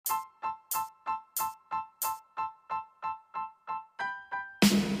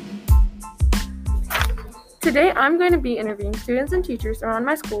Today I'm going to be interviewing students and teachers around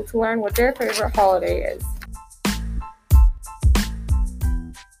my school to learn what their favorite holiday is.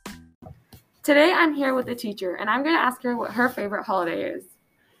 Today I'm here with a teacher and I'm going to ask her what her favorite holiday is.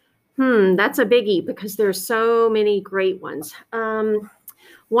 That's a biggie because there's so many great ones.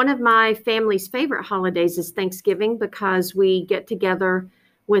 One of my family's favorite holidays is Thanksgiving because we get together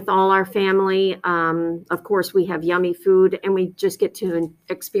with all our family. Of course, we have yummy food and we just get to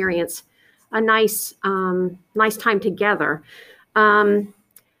experience a nice time together.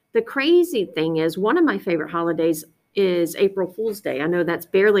 The crazy thing is, one of my favorite holidays is April Fool's Day. I know that's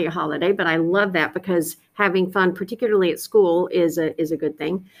barely a holiday, but I love that because having fun, particularly at school, is a good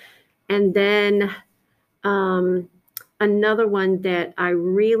thing. And then another one that I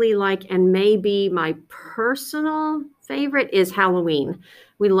really like and maybe my personal favorite is Halloween.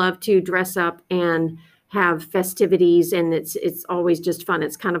 We love to dress up and have festivities, and it's always just fun.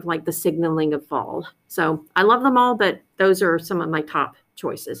 It's kind of like the signaling of fall. So I love them all, but those are some of my top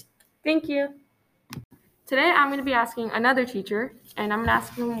choices. Thank you. Today I'm going to be asking another teacher, and I'm going to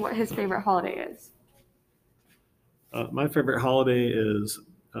ask him what his favorite holiday is. My favorite holiday is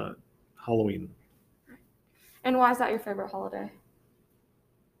Halloween. And why is that your favorite holiday?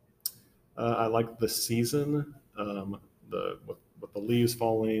 I like the season, with the leaves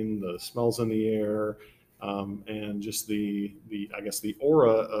falling, the smells in the air, and just the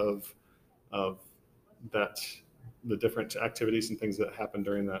aura of that, the different activities and things that happen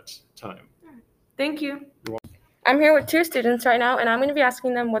during that time. Thank you. I'm here with two students right now, and I'm going to be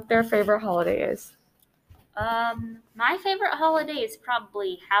asking them what their favorite holiday is. My favorite holiday is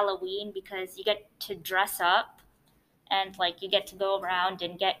probably Halloween because you get to dress up and you get to go around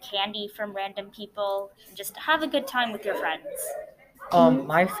and get candy from random people and just have a good time with your friends.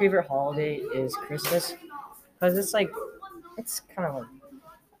 My favorite holiday is Christmas because it's kind of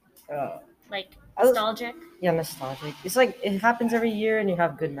Nostalgic. Yeah, nostalgic. It's it happens every year and you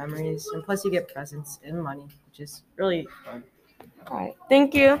have good memories, and plus you get presents and money, which is really fun. All right,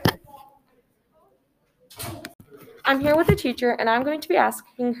 thank you. I'm here with a teacher, and I'm going to be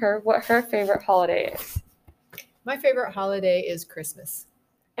asking her what her favorite holiday is. My favorite holiday is Christmas.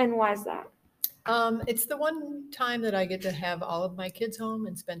 And why is that? It's the one time that I get to have all of my kids home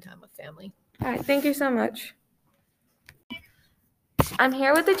and spend time with family. All right, thank you so much. I'm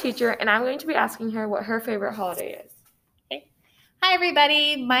here with a teacher, and I'm going to be asking her what her favorite holiday is. Hi,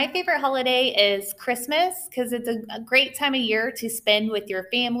 everybody. My favorite holiday is Christmas because it's a great time of year to spend with your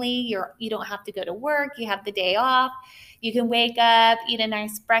family. You don't have to go to work. You have the day off. You can wake up, eat a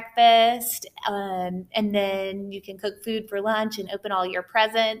nice breakfast, and then you can cook food for lunch and open all your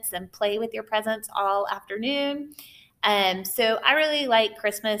presents and play with your presents all afternoon. So I really like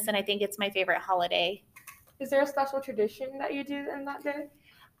Christmas, and I think it's my favorite holiday. Is there a special tradition that you do in that day?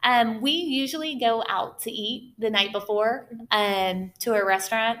 We usually go out to eat the night before to a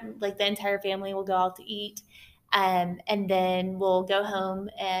restaurant. The entire family will go out to eat, and then we'll go home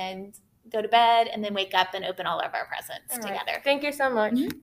and go to bed and then wake up and open all of our presents together. Thank you so much. Mm-hmm.